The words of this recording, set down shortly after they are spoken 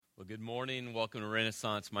Good morning. Welcome to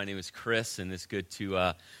Renaissance. My name is Chris, and it's good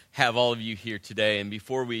to have all of you here today. And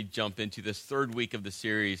before we jump into this third week of the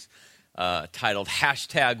series titled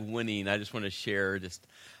 #Winning, I just want to share just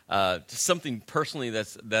something personally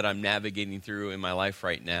that I'm navigating through in my life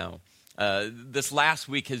right now. This last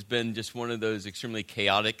week has been just one of those extremely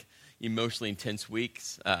chaotic, emotionally intense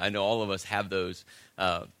weeks. I know all of us have those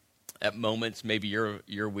at moments. Maybe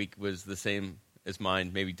your week was the same as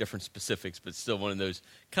mine, maybe different specifics, but still one of those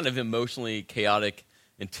kind of emotionally chaotic,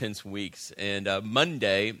 intense weeks. And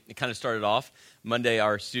Monday, it kind of started off. Monday,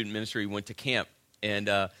 our student ministry went to camp. And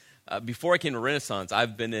before I came to Renaissance,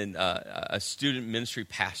 I've been in a student ministry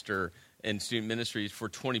pastor in student ministries for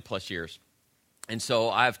 20 plus years. And so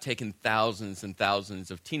I've taken thousands and thousands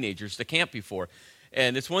of teenagers to camp before.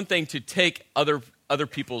 And it's one thing to take other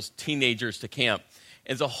people's teenagers to camp.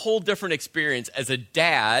 It's a whole different experience as a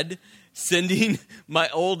dad sending my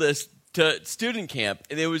oldest to student camp.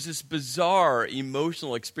 And it was this bizarre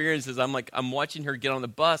emotional experience as I'm watching her get on the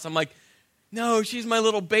bus. I'm like, no, she's my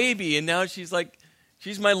little baby. And now she's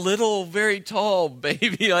my little, very tall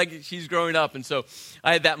baby. Like she's growing up. And so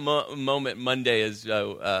I had that moment Monday as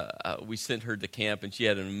we sent her to camp, and she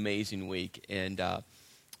had an amazing week. And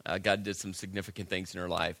God did some significant things in her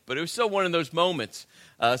life. But it was still one of those moments.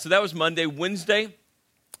 So that was Monday. Wednesday,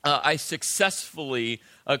 I successfully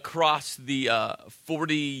crossed the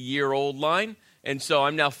 40-year-old line, and so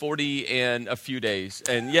I'm now 40 and a few days.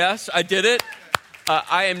 And yes, I did it.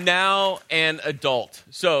 I am now an adult.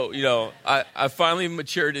 So, I finally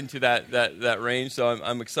matured into that range, so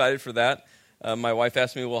I'm excited for that. My wife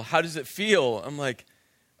asked me, well, how does it feel? I'm like,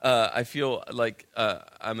 I feel like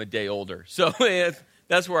I'm a day older. So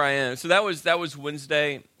that's where I am. So that was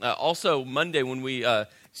Wednesday. Also, Monday, when we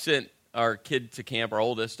sent our kid to camp, our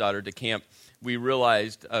oldest daughter to camp, we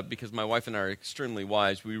realized, because my wife and I are extremely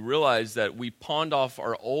wise, we realized that we pawned off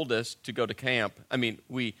our oldest to go to camp. I mean,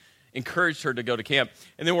 we encouraged her to go to camp.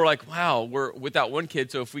 And then we're like, wow, we're without one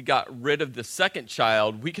kid, so if we got rid of the second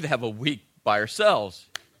child, we could have a week by ourselves.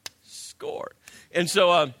 Score. And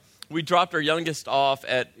so we dropped our youngest off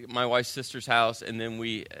at my wife's sister's house, and then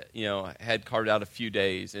we had carved out a few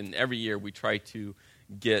days. And every year we try to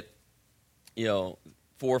get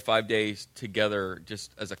 4 or 5 days together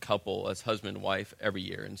just as a couple, as husband and wife every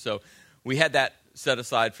year. And so we had that set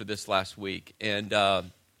aside for this last week. And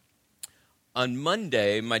on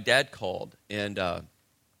Monday, my dad called, and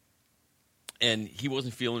he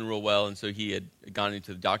wasn't feeling real well, and so he had gone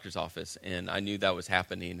into the doctor's office, and I knew that was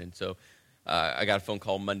happening. And so I got a phone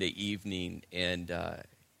call Monday evening, and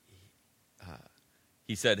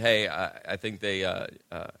he said, hey, I think they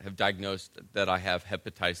have diagnosed that I have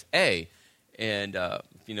hepatitis A. And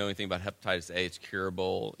if you know anything about hepatitis A, it's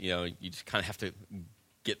curable. You just kind of have to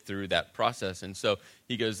get through that process. And so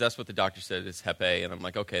he goes, that's what the doctor said, it's Hep A. And I'm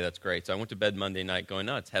like, okay, that's great. So I went to bed Monday night going,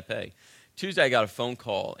 no, it's Hep A. Tuesday, I got a phone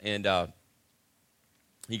call, and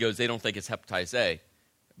he goes, they don't think it's hepatitis A,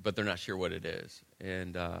 but they're not sure what it is.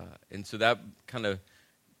 And so that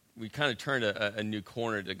we kind of turned a new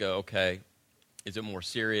corner to go, okay, is it more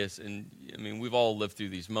serious? And, I mean, we've all lived through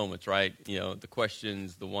these moments, right? The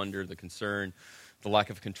questions, the wonder, the concern, the lack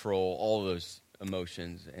of control, all of those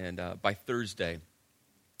emotions. And by Thursday,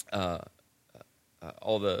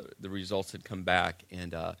 all the results had come back,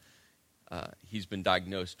 and he's been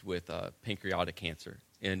diagnosed with pancreatic cancer.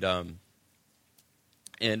 And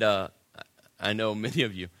I know many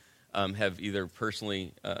of you have either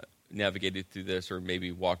personally navigated through this or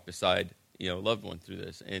maybe walked beside, a loved one through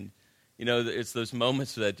this. And it's those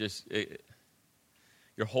moments that just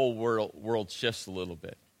your whole world shifts a little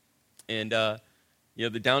bit. And,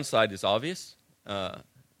 the downside is obvious,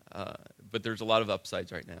 but there's a lot of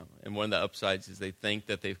upsides right now. And one of the upsides is they think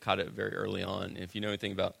that they've caught it very early on. And if you know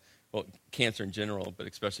anything about, cancer in general, but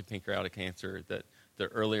especially pancreatic cancer, that the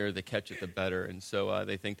earlier they catch it, the better. And so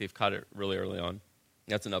they think they've caught it really early on.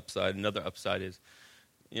 That's an upside. Another upside is,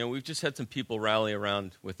 we've just had some people rally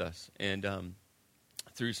around with us. And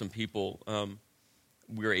through some people,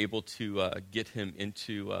 we were able to get him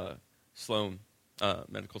into Sloan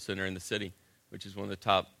Medical Center in the city, which is one of the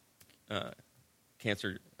top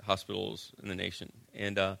cancer hospitals in the nation.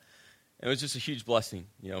 And it was just a huge blessing.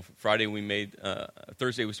 Friday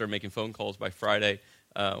Thursday we started making phone calls. By Friday,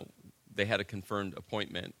 they had a confirmed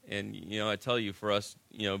appointment. And, I tell you, for us,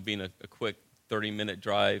 being a quick 30-minute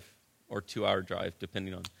drive or 2-hour drive,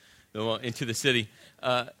 depending on into the city,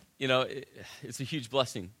 it's a huge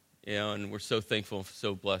blessing, and we're so thankful,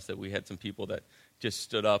 so blessed that we had some people that just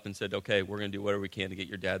stood up and said, okay, we're going to do whatever we can to get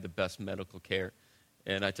your dad the best medical care.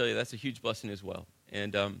 And I tell you, that's a huge blessing as well.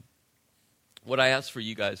 And what I ask for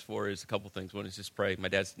you guys for is a couple things. One is just pray. My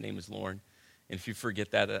dad's name is Lauren, And if you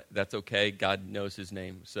forget that, that's okay. God knows his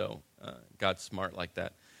name, so God's smart like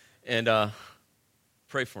that. And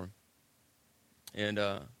pray for him. And,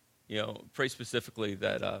 pray specifically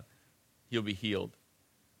that he'll be healed.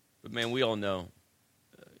 But, man, we all know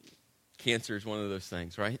cancer is one of those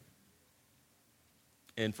things, right?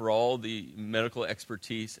 And for all the medical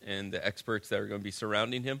expertise and the experts that are going to be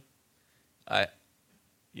surrounding him,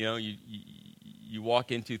 you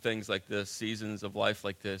walk into things like this, seasons of life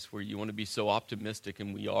like this, where you want to be so optimistic,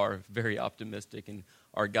 and we are very optimistic, and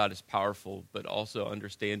our God is powerful, but also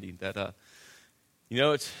understanding that,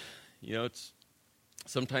 it's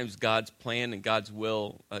sometimes God's plan and God's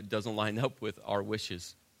will doesn't line up with our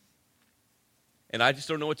wishes. And I just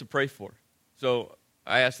don't know what to pray for. So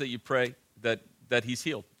I ask that you pray that he's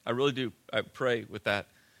healed. I really do. I pray with that.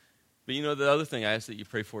 But the other thing I ask that you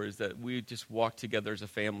pray for is that we just walk together as a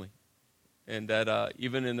family. And that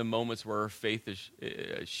even in the moments where our faith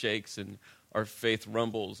shakes and our faith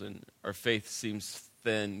rumbles and our faith seems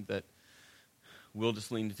thin, that we'll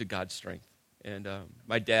just lean into God's strength. And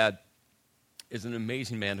my dad is an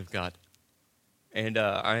amazing man of God. And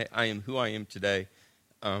I am who I am today.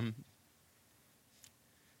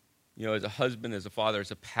 As a husband, as a father, as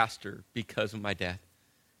a pastor, because of my dad.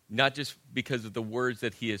 Not just because of the words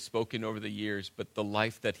that he has spoken over the years, but the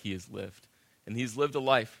life that he has lived. And he's lived a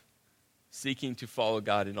life seeking to follow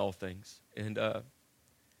God in all things. And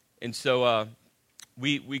so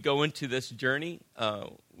we go into this journey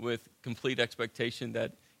with complete expectation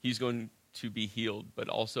that he's going to be healed, but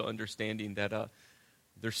also understanding that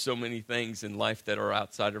there's so many things in life that are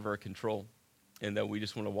outside of our control, and that we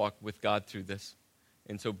just want to walk with God through this.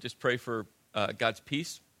 And so just pray for God's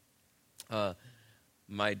peace.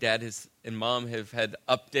 My dad and mom have had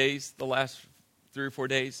up days the last 3 or 4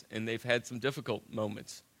 days, and they've had some difficult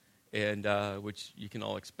moments, and which you can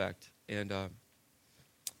all expect. And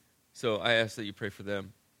so I ask that you pray for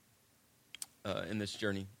them in this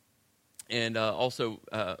journey. And also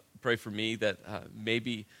pray for me that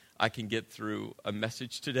maybe I can get through a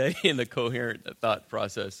message today in a coherent thought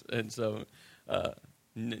process. And so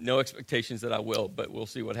no expectations that I will, but we'll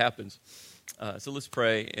see what happens. So let's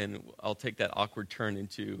pray, and I'll take that awkward turn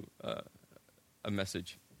into a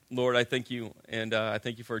message. Lord, I thank you, and I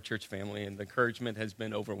thank you for our church family, and the encouragement has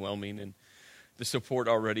been overwhelming, and the support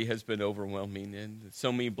already has been overwhelming, and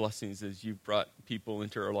so many blessings as you've brought people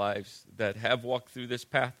into our lives that have walked through this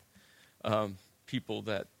path, people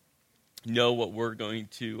that know what we're going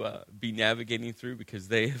to be navigating through because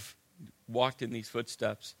they have walked in these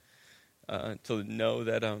footsteps, to know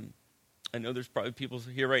that I know there's probably people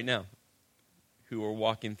here right now who are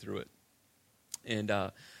walking through it. And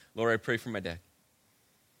Lord, I pray for my dad.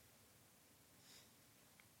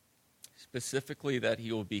 Specifically that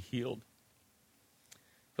he will be healed.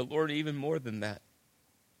 But Lord, even more than that,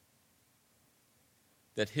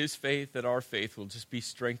 that his faith, that our faith will just be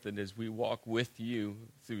strengthened as we walk with you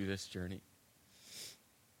through this journey.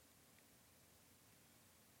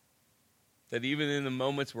 That even in the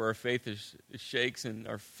moments where our faith shakes and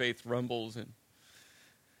our faith rumbles and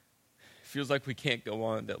feels like we can't go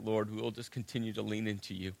on, that, Lord, we will just continue to lean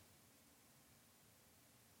into you.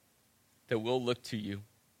 That we'll look to you.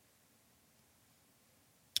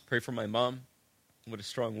 Pray for my mom. What a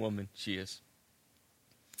strong woman she is.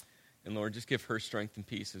 And, Lord, just give her strength and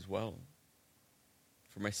peace as well.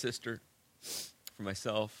 For my sister, for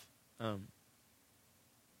myself. But,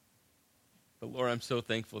 Lord, I'm so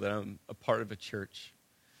thankful that I'm a part of a church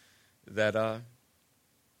that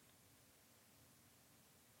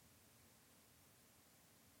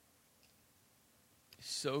is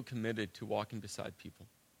so committed to walking beside people.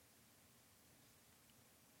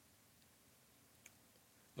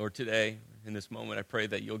 Lord, today, in this moment, I pray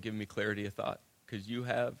that you'll give me clarity of thought, because you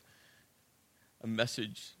have a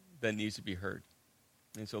message that needs to be heard.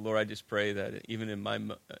 And so, Lord, I just pray that even in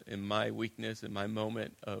my weakness, in my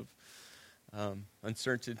moment of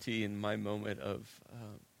uncertainty, in my moment of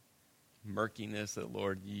murkiness, that,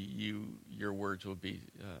 Lord, your words will be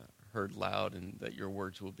heard loud, and that your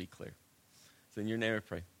words will be clear. So in your name I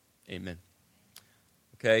pray. Amen.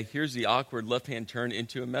 Okay, here's the awkward left-hand turn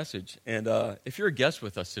into a message. And if you're a guest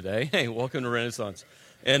with us today, hey, welcome to Renaissance.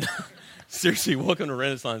 And seriously, welcome to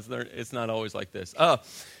Renaissance. It's not always like this.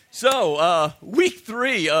 So week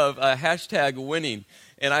 3 of hashtag winning.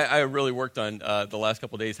 And I really worked on the last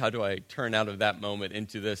couple of days, how do I turn out of that moment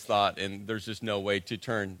into this thought? And there's just no way to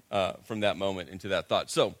turn from that moment into that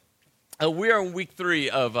thought. So we are in week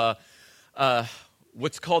 3 of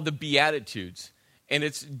what's called the Beatitudes. And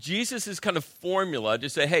it's Jesus' kind of formula to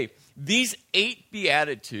say, hey, these 8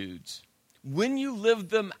 Beatitudes, when you live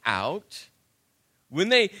them out, when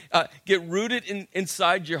they get rooted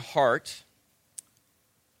inside your heart,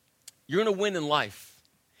 you're going to win in life.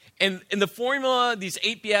 And the formula, these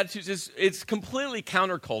 8 Beatitudes, it's completely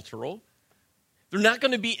countercultural. They're not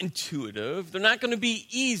going to be intuitive. They're not going to be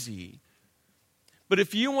easy. But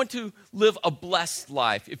if you want to live a blessed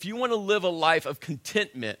life, if you want to live a life of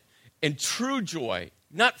contentment and true joy,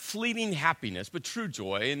 not fleeting happiness, but true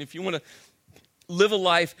joy, and if you want to live a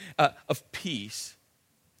life of peace,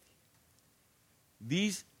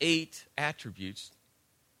 these 8 attributes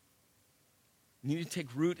need to take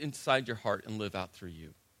root inside your heart and live out through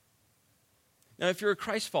you. Now, if you're a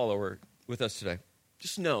Christ follower with us today,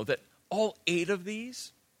 just know that all 8 of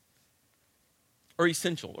these are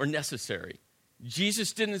essential or necessary.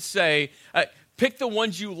 Jesus didn't say, pick the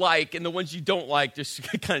ones you like and the ones you don't like, just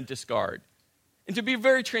kind of discard. And to be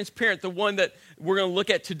very transparent, the one that we're going to look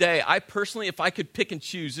at today, I personally, if I could pick and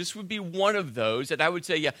choose, this would be one of those that I would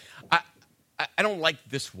say, yeah, I don't like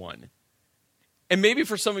this one. And maybe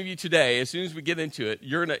for some of you today, as soon as we get into it,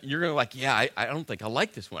 you're gonna like, yeah, I don't think I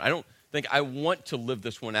like this one. I don't think I want to live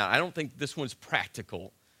this one out. I don't think this one's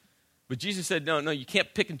practical. But Jesus said, no, you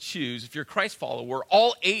can't pick and choose. If you're a Christ follower,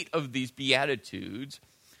 all 8 of these Beatitudes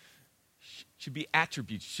should be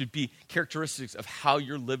attributes, should be characteristics of how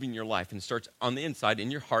you're living your life. And it starts on the inside,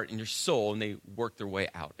 in your heart, in your soul, and they work their way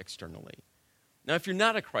out externally. Now, if you're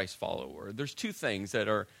not a Christ follower, there's 2 things that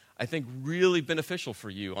are, I think, really beneficial for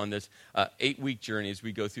you on this 8-week journey as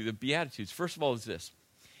we go through the Beatitudes. First of all is this,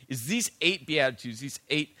 is these 8 Beatitudes, these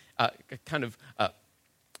 8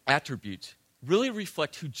 attributes, really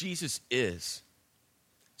reflect who Jesus is.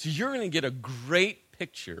 So you're going to get a great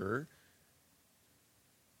picture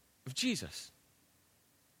of Jesus.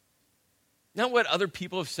 Not what other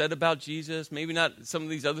people have said about Jesus, maybe not some of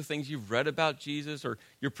these other things you've read about Jesus or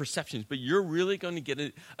your perceptions, but you're really going to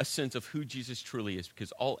get a sense of who Jesus truly is,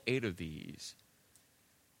 because all 8 of these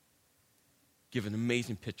give an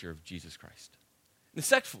amazing picture of Jesus Christ. And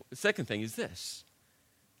the second thing is this.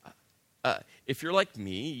 If you're like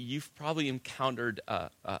me, you've probably encountered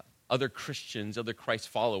other Christians, other Christ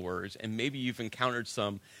followers, and maybe you've encountered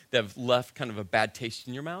some that have left kind of a bad taste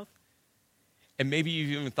in your mouth. And maybe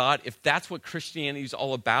you've even thought, if that's what Christianity is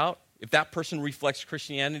all about, if that person reflects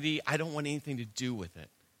Christianity, I don't want anything to do with it.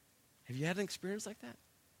 Have you had an experience like that?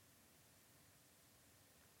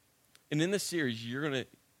 And in this series, you're going to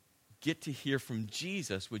get to hear from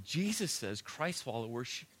Jesus what Jesus says Christ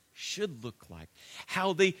followers should look like,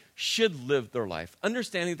 how they should live their life,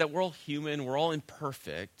 understanding that we're all human, we're all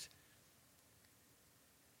imperfect.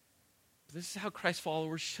 But this is how Christ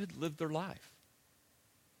followers should live their life.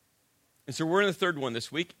 And so we're in the third one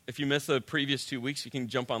this week. If you missed the previous 2 weeks, you can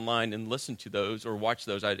jump online and listen to those or watch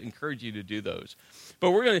those. I'd encourage you to do those.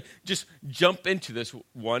 But we're going to just jump into this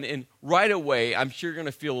one, and right away, I'm sure you're going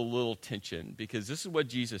to feel a little tension, because this is what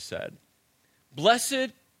Jesus said.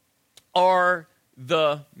 Blessed are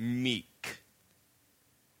the meek.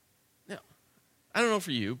 Now, I don't know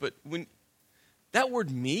for you, but when that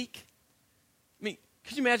word meek, I mean,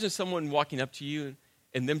 could you imagine someone walking up to you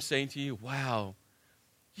and them saying to you, wow,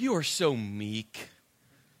 you are so meek.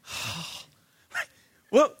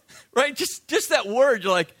 Well, right, just that word,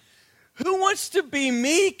 you're like, who wants to be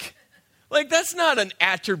meek? Like, that's not an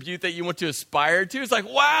attribute that you want to aspire to. It's like,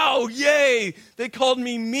 wow, yay, they called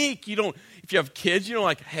me meek. You don't, if you have kids, you don't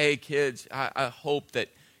like, hey, kids, I hope that,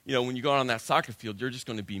 when you go out on that soccer field, you're just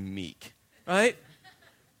going to be meek, right?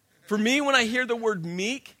 For me, when I hear the word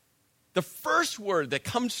meek, the first word that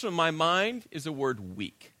comes to my mind is the word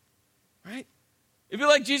weak, right? It'd be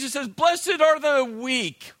like Jesus says, blessed are the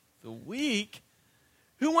weak. The weak?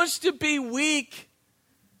 Who wants to be weak?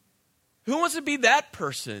 Who wants to be that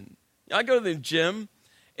person? I go to the gym,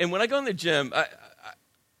 and when I go in the gym,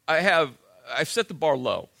 I've set the bar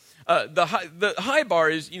low. The high bar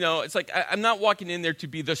is, it's like I'm not walking in there to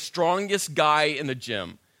be the strongest guy in the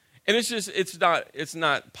gym. And it's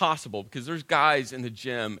not possible, because there's guys in the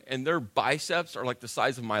gym, and their biceps are like the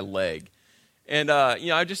size of my leg. And,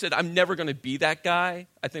 I just said, I'm never going to be that guy.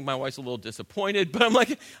 I think my wife's a little disappointed,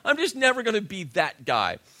 but I'm just never going to be that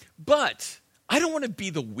guy. But I don't want to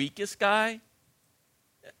be the weakest guy.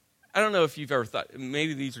 I don't know if you've ever thought,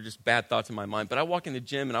 maybe these are just bad thoughts in my mind, but I walk in the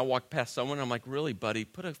gym and I walk past someone, and I'm like, really, buddy,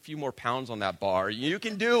 put a few more pounds on that bar. You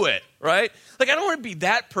can do it, right? Like, I don't want to be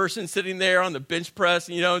that person sitting there on the bench press,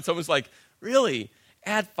 and someone's like, really,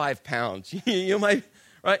 add 5 pounds. Right?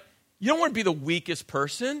 You don't want to be the weakest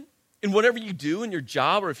person. In whatever you do in your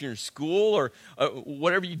job, or if you're in school, or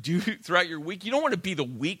whatever you do throughout your week, you don't want to be the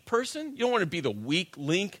weak person. You don't want to be the weak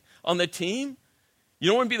link on the team. You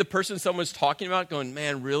don't want to be the person someone's talking about going,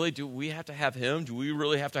 man, really, do we have to have him? Do we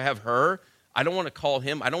really have to have her? I don't want to call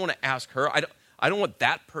him. I don't want to ask her. I don't want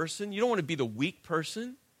that person. You don't want to be the weak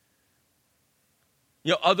person.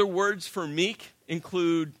 Other words for meek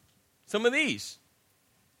include some of these: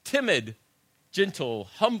 timid, gentle,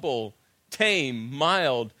 humble, tame,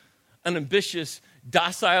 mild, unambitious,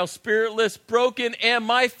 docile, spiritless, broken, and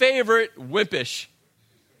my favorite, wimpish.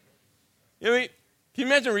 Can you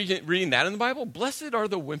imagine reading that in the Bible? Blessed are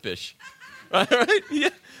the wimpish. Right? Yeah.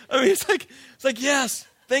 It's like, yes,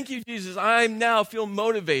 thank you, Jesus. I now feel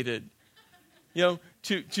motivated,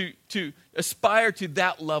 to aspire to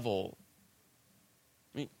that level.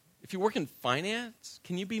 If you work in finance,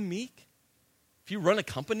 can you be meek? If you run a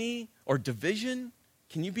company or division,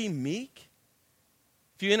 can you be meek?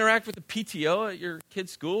 If you interact with the PTO at your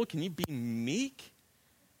kid's school, can you be meek?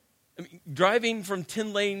 Driving from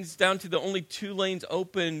 10 lanes down to the only 2 lanes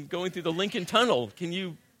open, going through the Lincoln Tunnel, can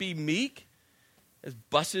you be meek? As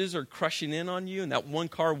buses are crushing in on you and that one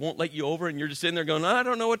car won't let you over and you're just sitting there going, I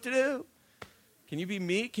don't know what to do. Can you be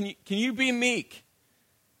meek? Can you be meek?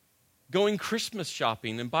 Going Christmas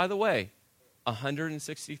shopping, and by the way,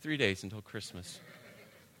 163 days until Christmas.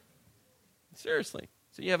 Seriously.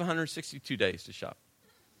 So you have 162 days to shop.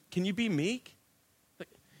 Can you be meek?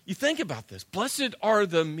 You think about this. Blessed are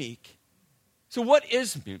the meek. So what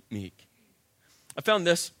is meek? I found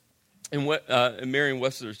this in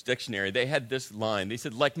Merriam-Webster's dictionary. They had this line. They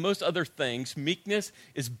said, like most other things, meekness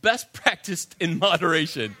is best practiced in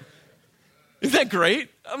moderation. Isn't that great?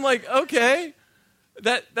 I'm like, okay.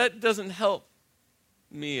 That doesn't help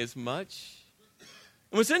me as much.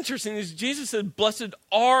 And what's interesting is Jesus said, blessed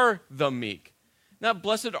are the meek. Not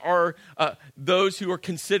blessed are those who are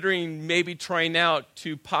considering maybe trying out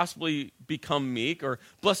to possibly become meek, or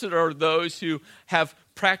blessed are those who have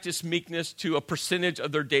practiced meekness to a percentage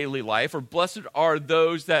of their daily life, or blessed are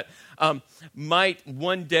those that might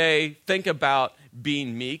one day think about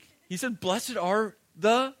being meek. He said, blessed are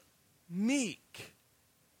the meek.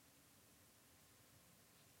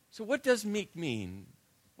 So what does meek mean?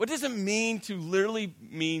 What does it mean to literally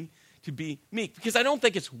mean to be meek? Because I don't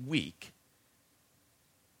think it's weak.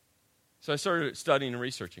 So I started studying and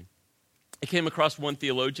researching. I came across one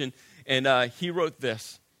theologian, and he wrote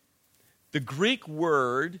this: the Greek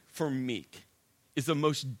word for meek is the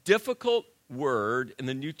most difficult word in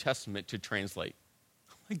the New Testament to translate.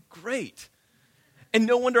 I'm like, great. And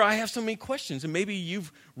no wonder I have so many questions. And maybe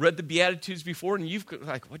you've read the Beatitudes before, and you've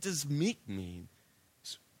like, what does meek mean?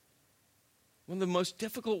 It's one of the most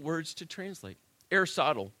difficult words to translate.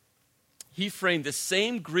 Aristotle, he framed the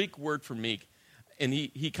same Greek word for meek, and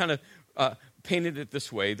he kind of painted it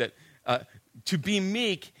this way, that to be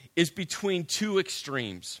meek is between two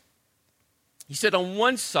extremes. He said on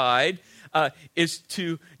one side is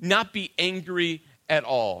to not be angry at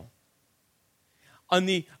all. On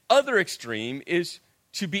the other extreme is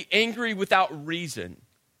to be angry without reason.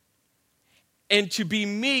 And to be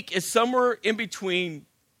meek is somewhere in between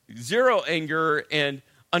zero anger and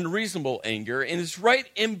unreasonable anger, and it's right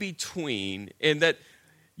in between, in that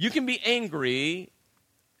you can be angry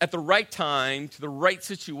at the right time, to the right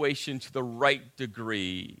situation, to the right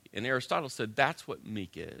degree. And Aristotle said that's what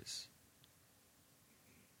meek is.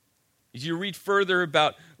 As you read further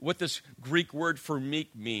about what this Greek word for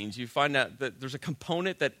meek means, you find out that there's a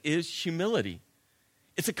component that is humility.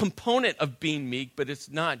 It's a component of being meek, but it's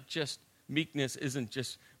not just, meekness isn't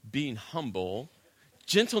just being humble.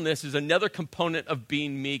 Gentleness is another component of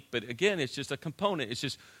being meek, but again, it's just a component. It's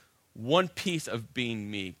just one piece of being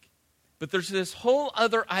meek. But there's this whole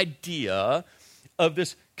other idea of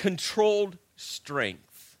this controlled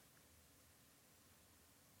strength.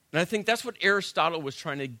 And I think that's what Aristotle was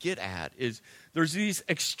trying to get at, is there's these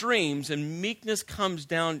extremes, and meekness comes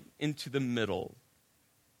down into the middle.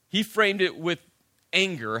 He framed it with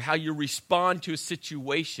anger, how you respond to a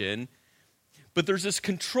situation, but there's this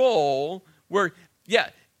control where, yeah,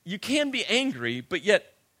 you can be angry, but yet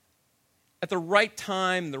at the right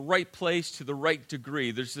time, the right place, to the right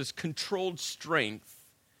degree, there's this controlled strength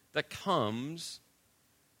that comes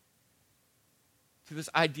to this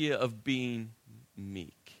idea of being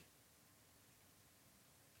meek.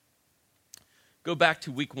 Go back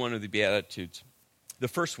to week 1 of the Beatitudes. The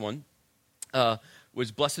first one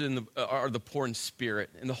was blessed are the poor in spirit.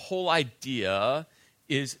 And the whole idea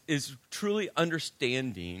is truly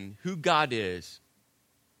understanding who God is.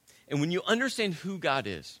 And when you understand who God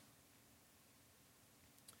is,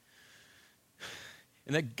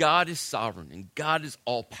 and that God is sovereign, and God is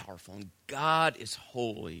all-powerful, and God is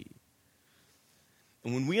holy,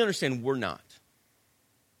 and when we understand we're not,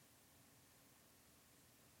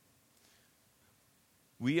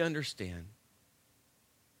 we understand,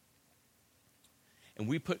 and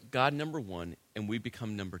we put God number 1, and we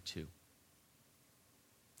become number 2.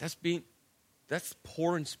 That's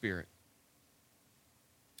poor in spirit.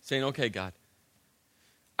 Saying, okay, God,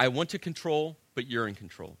 I want to control, but you're in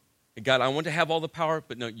control. And God, I want to have all the power,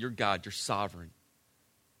 but no, you're God. You're sovereign.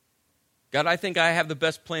 God, I think I have the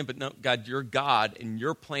best plan, but no, God, you're God, and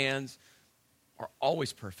your plans are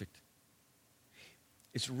always perfect.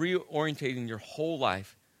 It's reorientating your whole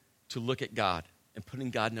life to look at God and putting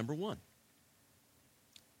God number one.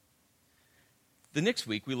 The next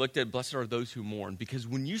week, we looked at blessed are those who mourn, because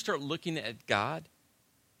when you start looking at God,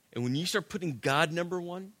 and when you start putting God number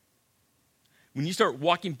one, when you start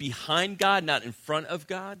walking behind God, not in front of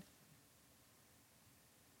God,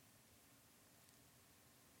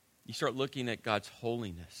 you start looking at God's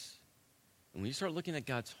holiness. And when you start looking at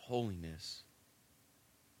God's holiness,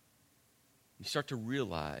 you start to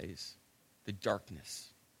realize the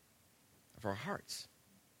darkness of our hearts.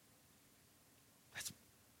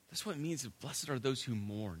 That's what it means that blessed are those who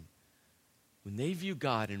mourn. When they view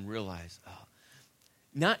God and realize,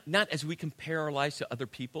 not as we compare our lives to other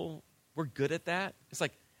people, we're good at that. It's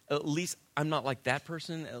like, at least I'm not like that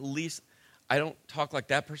person. At least I don't talk like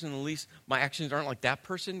that person. At least my actions aren't like that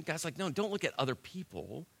person. God's like, no, don't look at other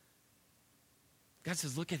people. God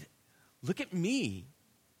says, look at me.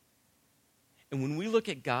 And when we look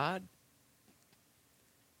at God,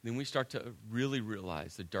 then we start to really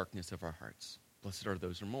realize the darkness of our hearts. Blessed are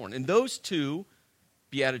those who mourn. And those two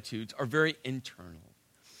Beatitudes are very internal.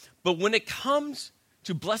 But when it comes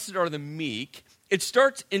to blessed are the meek, it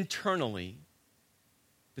starts internally.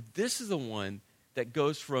 But this is the one that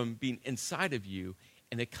goes from being inside of you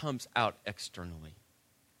and it comes out externally.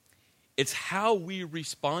 It's how we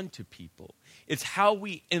respond to people. It's how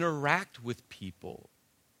we interact with people.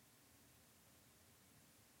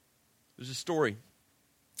 There's a story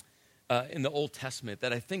in the Old Testament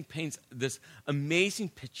that I think paints this amazing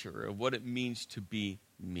picture of what it means to be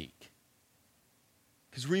meek.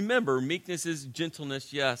 Because remember, meekness is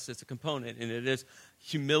gentleness, yes, it's a component, and it is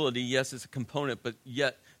humility, yes, it's a component, but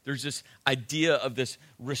yet there's this idea of this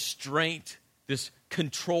restraint, this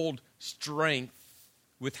controlled strength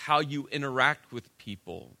with how you interact with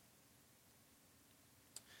people.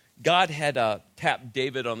 God had tapped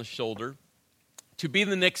David on the shoulder to be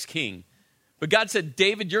the next king. But God said,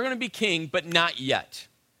 David, you're going to be king, but not yet,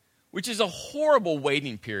 which is a horrible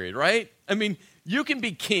waiting period, right? I mean, you can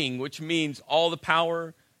be king, which means all the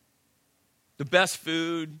power, the best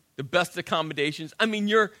food, the best accommodations. I mean,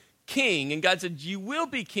 you're king. And God said, you will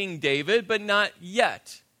be king, David, but not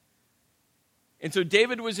yet. And so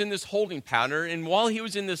David was in this holding pattern. And while he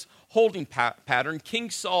was in this holding pattern,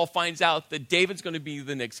 King Saul finds out that David's going to be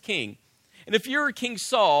the next king. And if you're King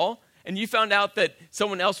Saul, and you found out that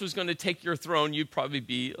someone else was going to take your throne, you'd probably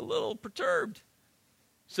be a little perturbed.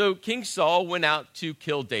 So King Saul went out to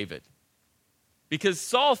kill David. Because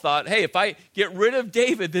Saul thought, hey, if I get rid of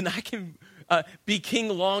David, then I can be king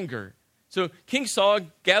longer. So King Saul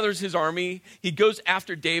gathers his army. He goes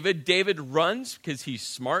after David. David runs, because he's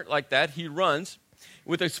smart like that. He runs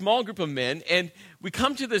with a small group of men. And we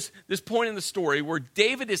come to this point in the story where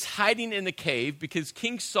David is hiding in the cave because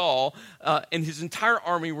King Saul and his entire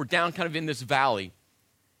army were down kind of in this valley.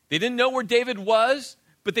 They didn't know where David was,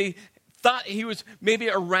 but they thought he was maybe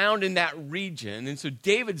around in that region. And so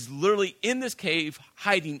David's literally in this cave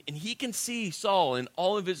hiding, and he can see Saul and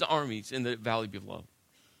all of his armies in the valley below.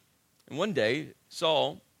 And one day,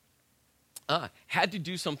 Saul had to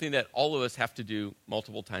do something that all of us have to do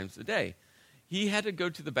multiple times a day. He had to go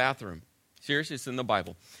to the bathroom. Seriously, it's in the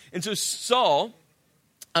Bible. And so Saul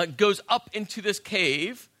goes up into this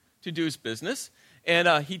cave to do his business.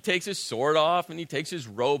 And he takes his sword off and he takes his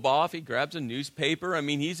robe off. He grabs a newspaper. I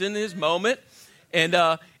mean, he's in his moment. And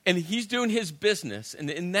he's doing his business. And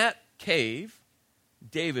in that cave,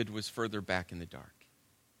 David was further back in the dark.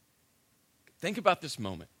 Think about this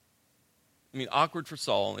moment. I mean, awkward for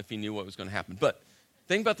Saul if he knew what was going to happen. But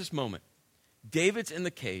think about this moment. David's in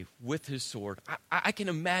the cave with his sword. I can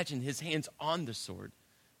imagine his hands on the sword.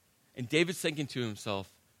 And David's thinking to himself,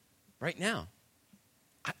 right now,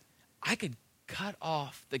 I could cut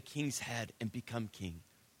off the king's head and become king.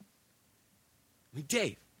 I mean,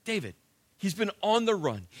 David, he's been on the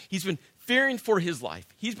run. He's been fearing for his life.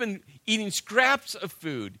 He's been eating scraps of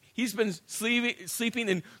food. He's been sleeping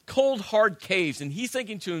in cold, hard caves. And he's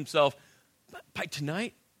thinking to himself, by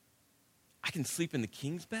tonight, I can sleep in the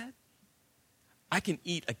king's bed. I can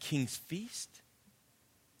eat a king's feast.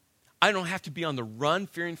 I don't have to be on the run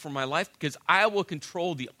fearing for my life because I will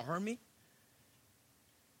control the army.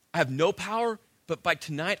 I have no power, but by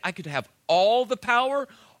tonight I could have all the power.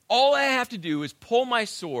 All I have to do is pull my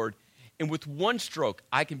sword, and with one stroke,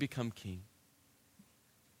 I can become king.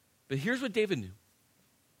 But here's what David knew.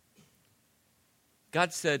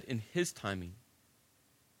 God said in his timing,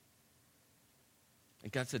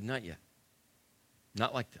 and God said, not yet.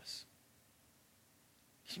 Not like this.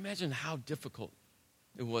 Can you imagine how difficult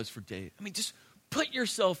it was for David? I mean, just put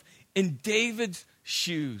yourself in David's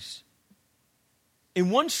shoes. In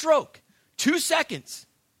one stroke, 2 seconds,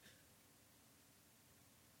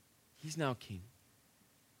 he's now king.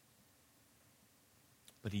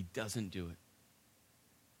 But he doesn't do it.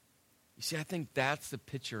 You see, I think that's the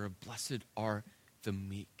picture of blessed are the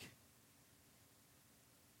meek.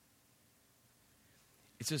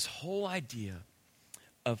 It's this whole idea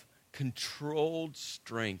of controlled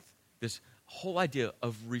strength, this whole idea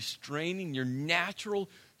of restraining your natural,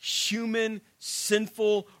 human,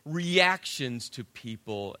 sinful reactions to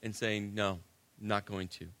people and saying, no, I'm not going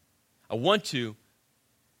to. I want to,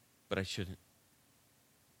 but I shouldn't.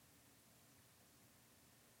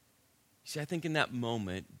 See, I think in that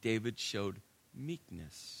moment, David showed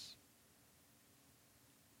meekness.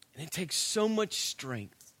 And it takes so much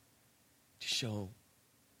strength to show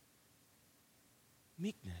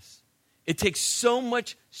meekness. It takes so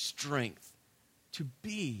much strength to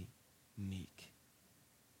be meek.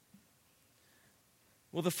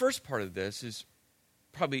 Well, the first part of this is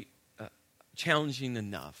probably challenging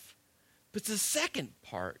enough. But the second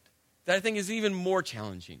part that I think is even more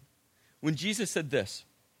challenging. When Jesus said this,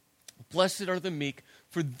 blessed are the meek,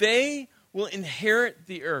 for they will inherit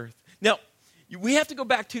the earth. Now, we have to go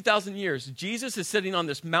back 2,000 years. Jesus is sitting on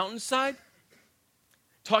this mountainside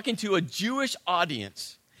talking to a Jewish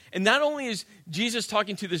audience. And not only is Jesus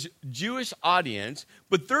talking to this Jewish audience,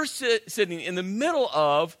 but they're sitting in the middle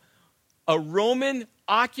of a Roman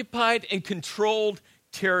occupied and controlled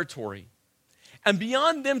territory. And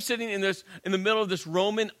beyond them sitting in the middle of this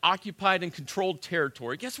Roman occupied and controlled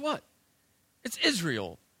territory, guess what? It's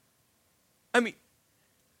Israel. I mean,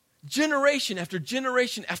 generation after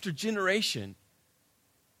generation after generation,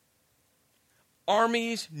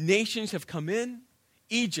 armies, nations have come in.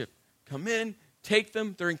 Egypt, come in, take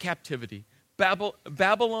them, they're in captivity.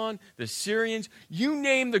 Babylon, the Syrians, you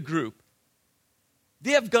name the group.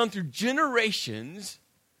 They have gone through generations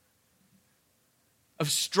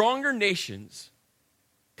of stronger nations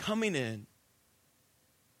coming in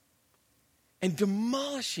and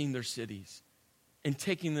demolishing their cities and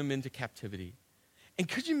taking them into captivity. And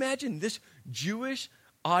could you imagine this Jewish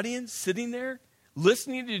audience sitting there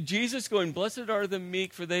listening to Jesus going, blessed are the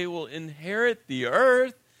meek, for they will inherit the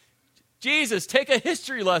earth? Jesus, take a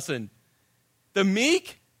history lesson. The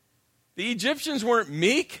meek, the Egyptians weren't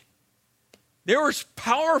meek. They were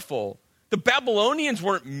powerful. The Babylonians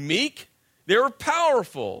weren't meek. They were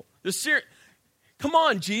powerful. Come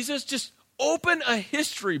on, Jesus, just open a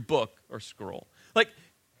history book or scroll. Like,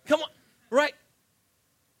 come on, right?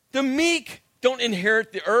 The meek don't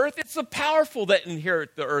inherit the earth. It's the powerful that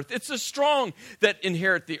inherit the earth. It's the strong that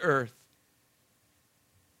inherit the earth.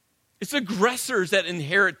 It's aggressors that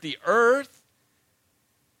inherit the earth.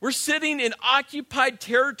 We're sitting in occupied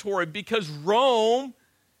territory because Rome,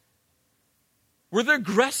 we're the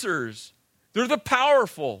aggressors. They're the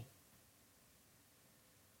powerful.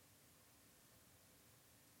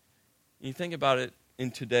 You think about it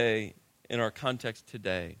in our context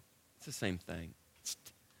today, it's the same thing.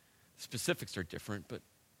 Specifics are different, but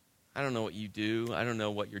I don't know what you do. I don't know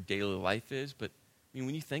what your daily life is, but I mean,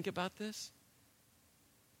 when you think about this,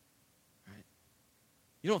 right,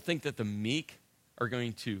 you don't think that the meek are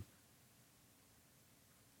going to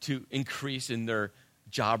increase in their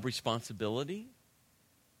job responsibility.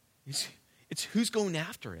 It's who's going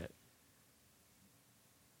after it.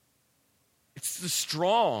 It's the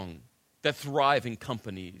strong that thrive in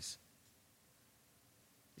companies.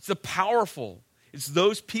 It's the powerful. It's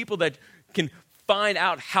those people that can find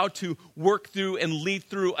out how to work through and lead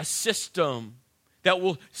through a system that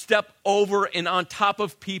will step over and on top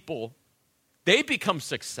of people. They become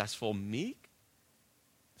successful. Meek?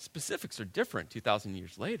 Specifics are different 2,000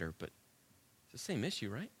 years later, but it's the same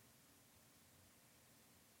issue, right?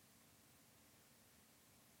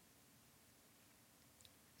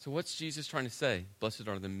 So what's Jesus trying to say? Blessed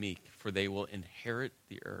are the meek, for they will inherit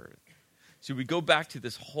the earth. So we go back to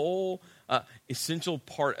this whole essential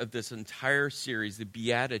part of this entire series, the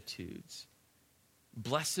Beatitudes.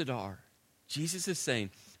 Blessed are. Jesus is saying,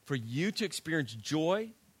 for you to experience joy,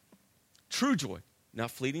 true joy, not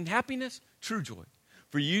fleeting happiness, true joy.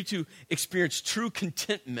 For you to experience true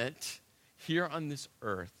contentment here on this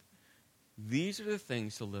earth, these are the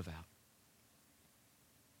things to live out.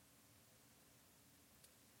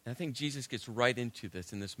 And I think Jesus gets right into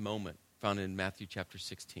this in this moment found in Matthew chapter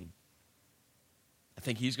 16. I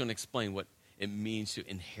think he's going to explain what it means to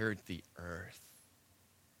inherit the earth.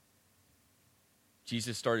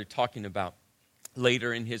 Jesus started talking about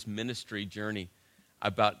later in his ministry journey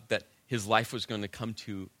about that his life was going to come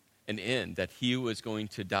to an end, that he was going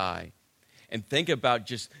to die. And think about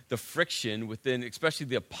just the friction within, especially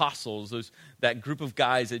the apostles, that group of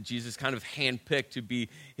guys that Jesus kind of handpicked to be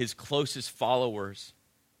his closest followers.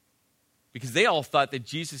 Because they all thought that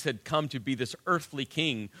Jesus had come to be this earthly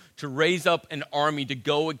king, to raise up an army to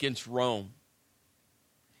go against Rome.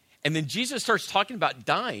 And then Jesus starts talking about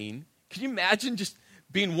dying. Can you imagine just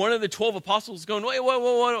being one of the 12 apostles going, wait,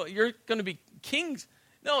 you're going to be kings?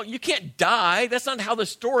 No, you can't die. That's not how the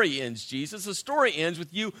story ends, Jesus. The story ends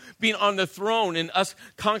with you being on the throne and us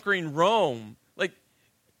conquering Rome. Like,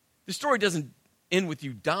 the story doesn't end with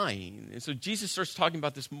you dying. And so Jesus starts talking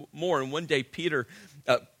about this more. And one day, Peter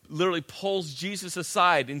literally pulls Jesus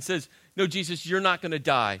aside and says, no, Jesus, you're not going to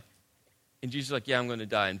die. And Jesus is like, yeah, I'm going to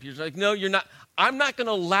die. And Peter's like, no, you're not. I'm not going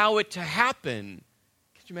to allow it to happen.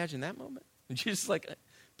 Could you imagine that moment? And Jesus is like,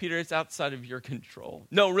 Peter, it's outside of your control.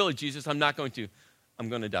 No, really, Jesus, I'm not going to. I'm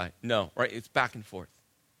going to die. No, right? It's back and forth.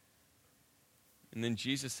 And then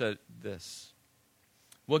Jesus said this: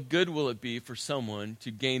 what good will it be for someone to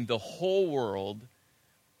gain the whole world,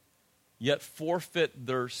 yet forfeit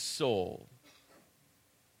their soul?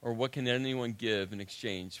 Or what can anyone give in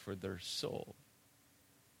exchange for their soul?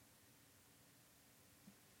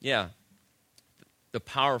 Yeah, the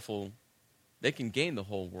powerful, they can gain the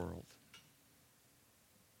whole world.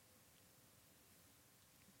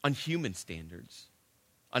 On human standards,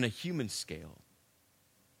 on a human scale.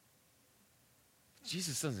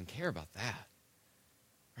 Jesus doesn't care about that,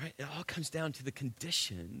 right? It all comes down to the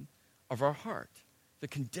condition of our heart, the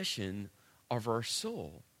condition of our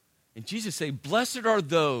soul. And Jesus said, blessed are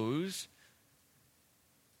those,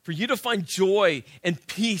 for you to find joy and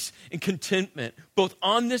peace and contentment, both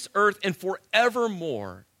on this earth and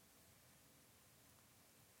forevermore.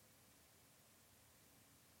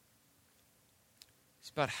 It's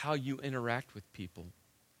about how you interact with people.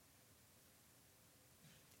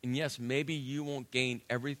 And yes, maybe you won't gain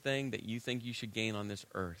everything that you think you should gain on this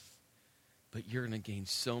earth, but you're going to gain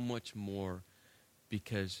so much more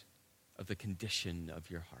because of the condition of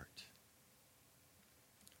your heart.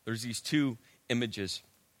 There's these two images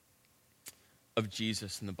of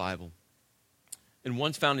Jesus in the Bible. And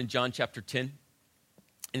one's found in John chapter 10. And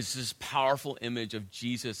it's this powerful image of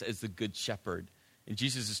Jesus as the good shepherd. And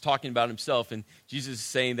Jesus is talking about himself, and Jesus is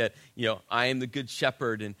saying that, I am the good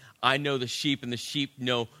shepherd, and I know the sheep, and the sheep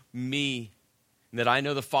know me, and that I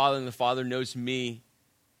know the Father, and the Father knows me,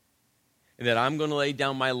 and that I'm going to lay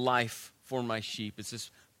down my life for my sheep. It's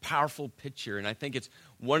this powerful picture, and I think it's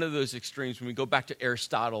one of those extremes when we go back to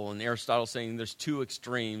Aristotle, and Aristotle saying there's two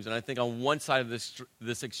extremes, and I think on one side of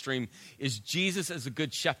this extreme is Jesus as a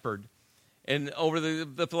good shepherd. And over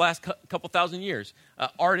the last couple thousand years,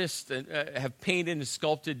 artists have painted and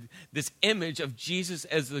sculpted this image of Jesus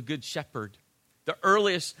as the good shepherd. The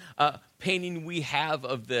earliest painting we have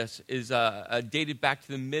of this is dated back to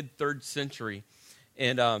the mid-3rd century.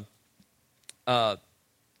 And it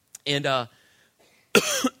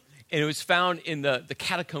was found in the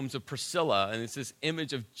catacombs of Priscilla. And it's this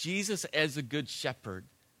image of Jesus as the good shepherd.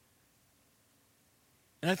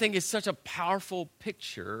 And I think it's such a powerful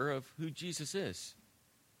picture of who Jesus is.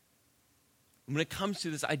 When it comes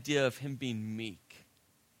to this idea of him being meek.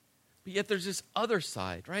 But yet there's this other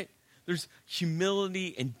side, right? There's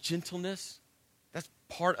humility and gentleness. That's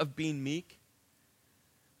part of being meek.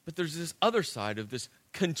 But there's this other side of this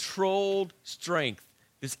controlled strength,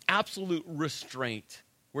 this absolute restraint,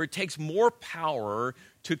 where it takes more power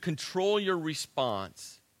to control your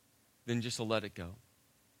response than just to let it go.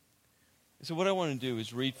 So what I want to do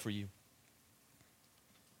is read for you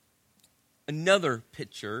another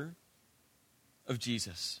picture of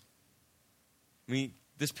Jesus. I mean,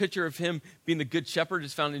 this picture of him being the good shepherd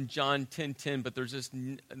is found in John 10:10, but there's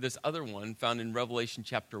this other one found in Revelation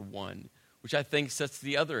chapter 1, which I think sets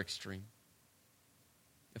the other extreme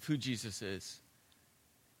of who Jesus is.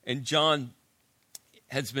 And John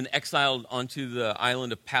has been exiled onto the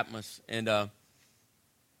island of Patmos, and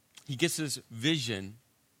he gets this vision,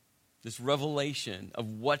 this revelation of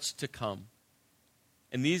what's to come.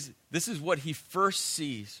 And this is what he first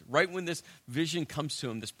sees. Right when this vision comes to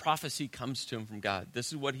him, this prophecy comes to him from God, this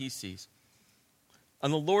is what he sees. On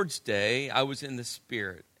the Lord's day, I was in the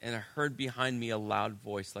Spirit, and I heard behind me a loud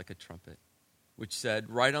voice like a trumpet, which said,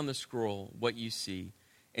 write on the scroll what you see,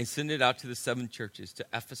 and send it out to the 7 churches, to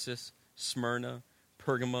Ephesus, Smyrna,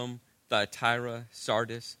 Pergamum, Thyatira,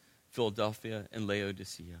 Sardis, Philadelphia, and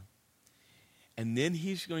Laodicea. And then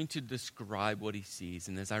he's going to describe what he sees.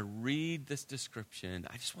 And as I read this description,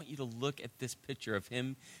 I just want you to look at this picture of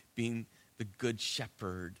him being the good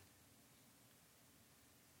shepherd.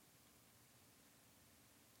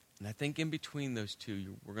 And I think in between those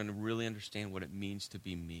two, we're going to really understand what it means to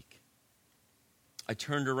be meek. I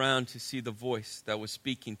turned around to see the voice that was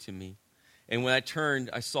speaking to me. And when I turned,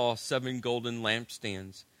 I saw 7 golden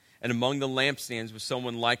lampstands. And among the lampstands was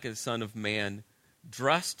someone like a son of man,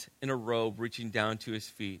 dressed in a robe reaching down to his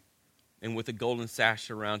feet, and with a golden sash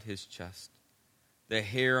around his chest. The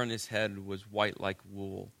hair on his head was white like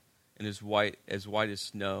wool, and as white as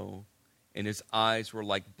snow, and his eyes were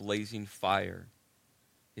like blazing fire.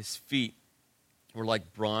 His feet were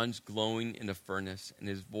like bronze glowing in a furnace, and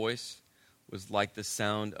his voice was like the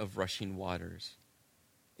sound of rushing waters.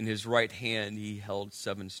 In his right hand he held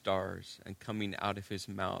 7 stars, and coming out of his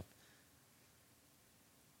mouth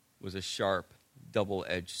was a sharp,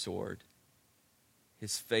 double-edged sword.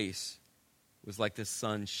 His face was like the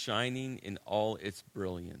sun shining in all its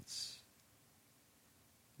brilliance.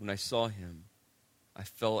 When I saw him, I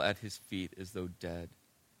fell at his feet as though dead.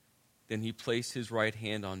 Then he placed his right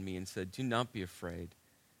hand on me and said, "Do not be afraid.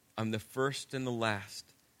 I'm the first and the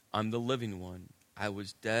last. I'm the living one. I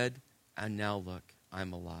was dead, and now look,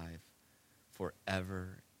 I'm alive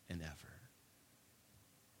forever and ever."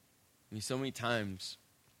 I mean, so many times,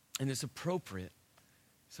 and it's appropriate,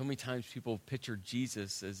 so many times people picture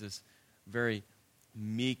Jesus as this very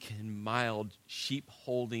meek and mild,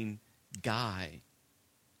 sheep-holding guy.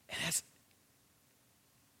 And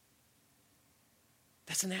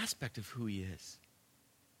that's an aspect of who he is.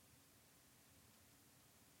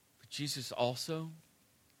 But Jesus also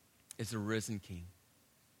is the risen King.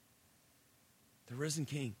 The risen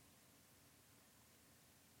King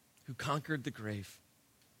who conquered the grave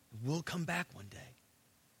and will come back one day.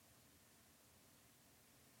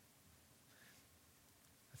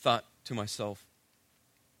 I thought to myself,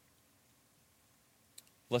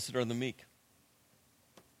 blessed are the meek.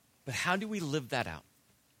 But how do we live that out?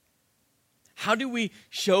 How do we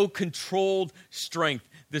show controlled strength?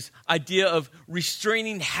 This idea of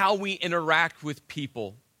restraining how we interact with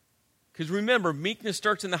people. Because remember, meekness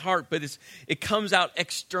starts in the heart, but it comes out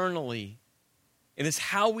externally. And it's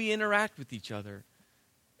how we interact with each other.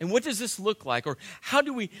 And what does this look like? Or how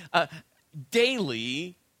do we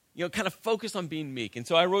daily, kind of focus on being meek? And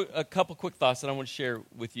so I wrote a couple quick thoughts that I want to share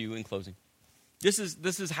with you in closing. This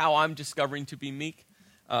is how I'm discovering to be meek.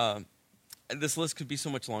 And this list could be so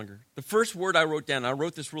much longer. The first word I wrote down, I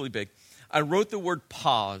wrote this really big. I wrote the word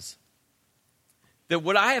pause. That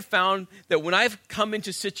what I have found, that when I've come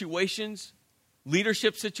into situations,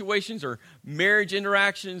 leadership situations or marriage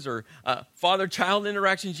interactions or father-child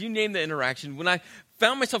interactions, you name the interaction, when I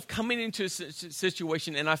found myself coming into a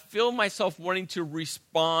situation and I feel myself wanting to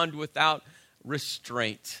respond without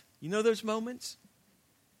restraint. You know those moments?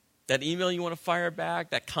 That email you want to fire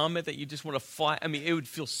back, that comment that you just want to fly. I mean, it would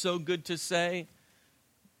feel so good to say.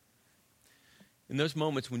 In those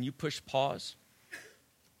moments when you push pause,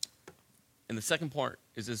 and the second part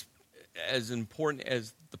is as important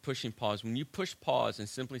as the pushing pause. When you push pause and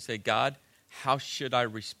simply say, "God, how should I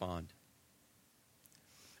respond?"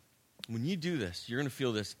 When you do this, you're going to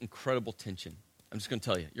feel this incredible tension. I'm just going to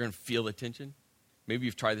tell you, you're going to feel the tension. Maybe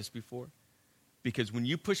you've tried this before. Because when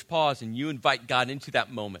you push pause and you invite God into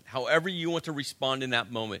that moment, however you want to respond in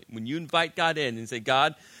that moment, when you invite God in and say,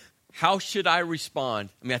 "God, how should I respond?"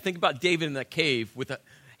 I mean, I think about David in that cave with a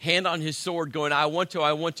hand on his sword going, I want to.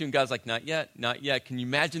 And God's like, not yet, not yet. Can you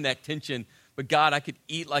imagine that tension? But God, I could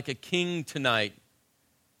eat like a king tonight.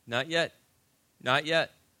 Not yet, not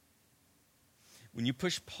yet. When you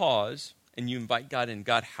push pause and you invite God in,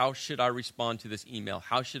 "God, how should I respond to this email?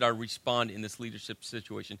 How should I respond in this leadership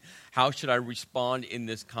situation? How should I respond in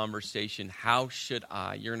this conversation? How should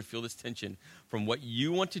I?" You're going to feel this tension from what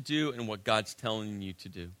you want to do and what God's telling you to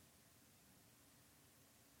do.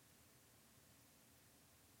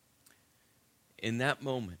 In that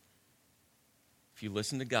moment, if you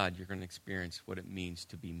listen to God, you're going to experience what it means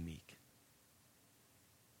to be meek.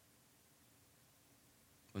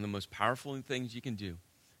 One of the most powerful things you can do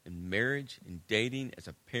in marriage, in dating, as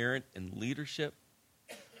a parent, in leadership,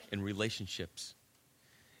 in relationships,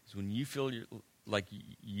 is when you feel like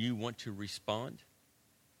you want to respond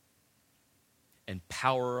and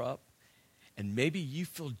power up, and maybe you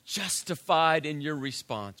feel justified in your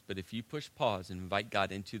response, but if you push pause and invite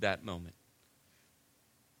God into that moment,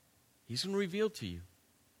 He's going to reveal to you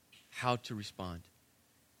how to respond.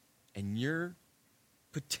 And you're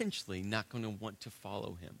potentially not going to want to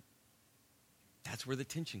follow Him. That's where the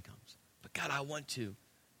tension comes. But God, I want to.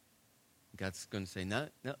 God's going to say, no,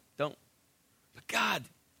 don't. But God,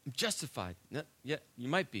 I'm justified. No, yeah, you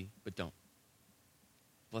might be, but don't.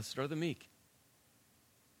 Blessed are the meek.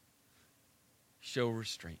 Show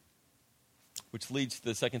restraint. Which leads to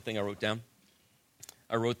the second thing I wrote down.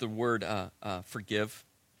 I wrote the word forgive.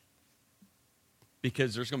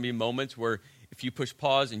 Because there's going to be moments where if you push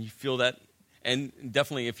pause and you feel that, And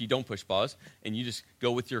definitely if you don't push pause and you just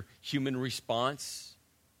go with your human response,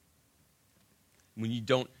 when you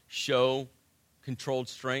don't show controlled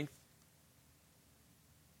strength,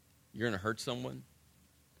 you're going to hurt someone.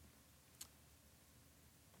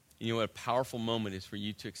 You know what a powerful moment is for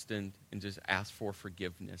you to extend and just ask for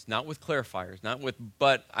forgiveness. Not with clarifiers, not with,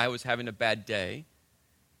 but I was having a bad day,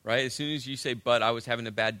 right? As soon as you say, but I was having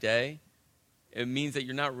a bad day, it means that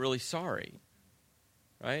you're not really sorry,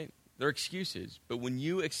 right? They're excuses. But when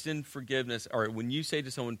you extend forgiveness, or when you say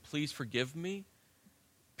to someone, please forgive me,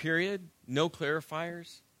 period, no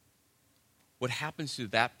clarifiers, what happens to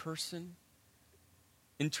that person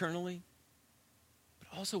internally,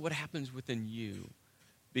 but also what happens within you.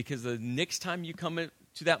 Because the next time you come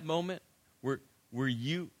to that moment where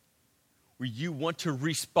you want to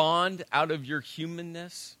respond out of your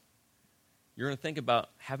humanness, you're going to think about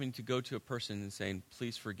having to go to a person and saying,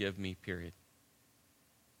 please forgive me, period.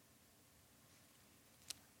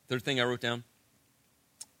 Third thing I wrote down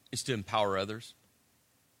is to empower others.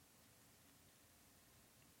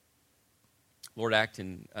 Lord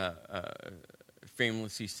Acton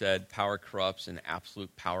famously said, power corrupts and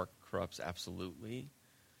absolute power corrupts absolutely.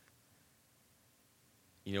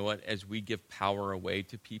 You know what? As we give power away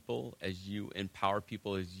to people, as you empower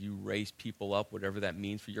people, as you raise people up, whatever that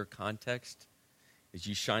means for your context, as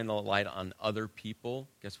you shine the light on other people,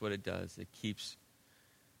 guess what it does? It keeps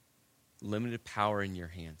limited power in your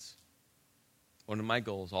hands. One of my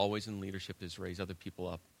goals always in leadership is raise other people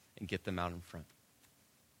up and get them out in front.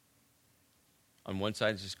 On one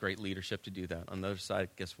side, it's just great leadership to do that. On the other side,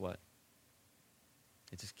 guess what?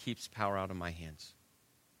 It just keeps power out of my hands.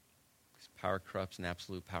 Power corrupts and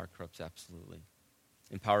absolute power corrupts absolutely.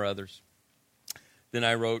 Empower others. Then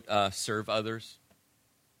I wrote, serve others.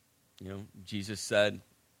 You know, Jesus said,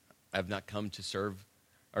 I have not come to serve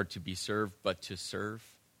or to be served, but to serve.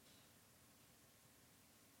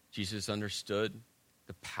 Jesus understood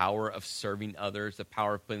the power of serving others, the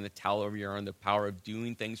power of putting the towel over your arm, the power of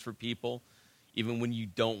doing things for people, even when you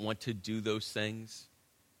don't want to do those things.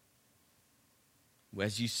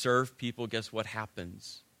 As you serve people, guess what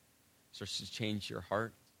happens? It starts to change your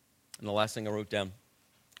heart. And the last thing I wrote down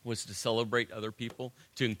was to celebrate other people,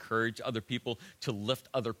 to encourage other people, to lift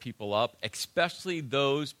other people up, especially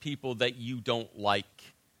those people that you don't like.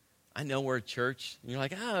 I know we're a church. And you're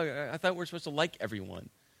like, I thought we're supposed to like everyone.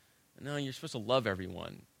 No, you're supposed to love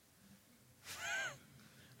everyone.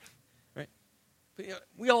 Right? But, you know,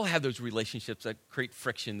 we all have those relationships that create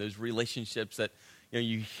friction, those relationships that, you know,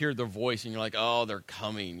 you hear their voice and you're like, oh, they're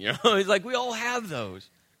coming. You know, it's like we all have those,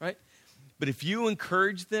 right? But if you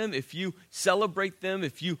encourage them, if you celebrate them,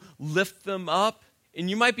 if you lift them up, and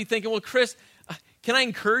you might be thinking, well, Chris, can I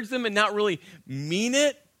encourage them and not really mean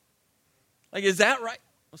it? Like, is that right?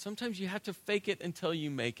 Well, sometimes you have to fake it until you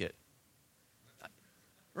make it.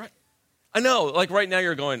 Right? I know, like right now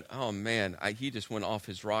you're going, oh man, he just went off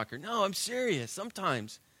his rocker. No, I'm serious.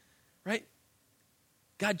 Sometimes, right?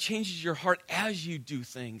 God changes your heart as you do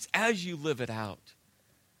things, as you live it out.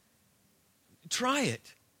 Try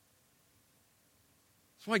it.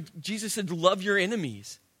 That's why Jesus said, love your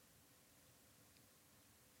enemies.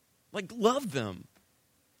 Like, love them.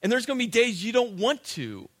 And there's going to be days you don't want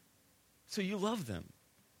to, so you love them.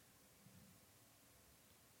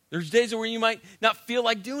 There's days where you might not feel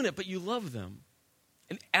like doing it, but you love them.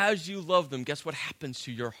 And as you love them, guess what happens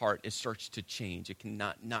to your heart? It starts to change. It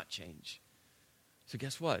cannot not change. So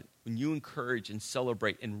guess what? When you encourage and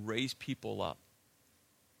celebrate and raise people up,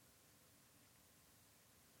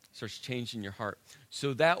 it starts changing your heart.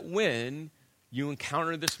 So that when you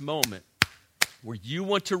encounter this moment where you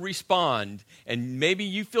want to respond, and maybe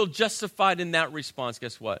you feel justified in that response,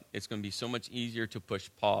 guess what? It's going to be so much easier to push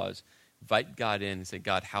pause, invite God in and say,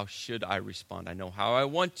 God, how should I respond? I know how I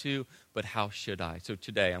want to, but how should I? So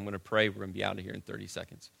today, I'm going to pray. We're going to be out of here in 30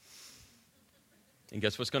 seconds. And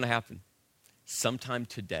guess what's going to happen? Sometime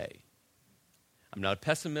today, I'm not a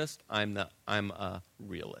pessimist, I'm a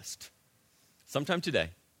realist. Sometime today,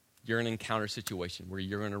 you're in an encounter situation where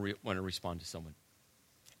you're going to want to respond to someone.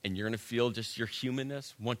 And you're going to feel just your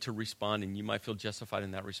humanness, want to respond, and you might feel justified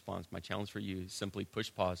in that response. My challenge for you is simply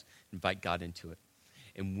push pause, invite God into it.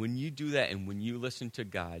 And when you do that and when you listen to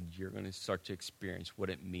God, you're going to start to experience what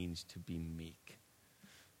it means to be meek.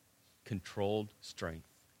 Controlled strength,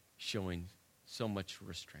 showing so much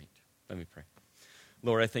restraint. Let me pray.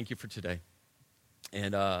 Lord, I thank you for today.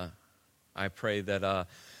 And I pray that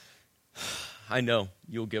I know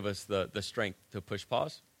you'll give us the strength to push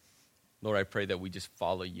pause. Lord, I pray that we just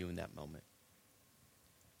follow you in that moment.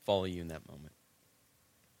 Follow you in that moment.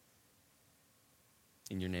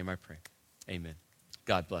 In your name I pray. Amen.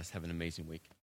 God bless. Have an amazing week.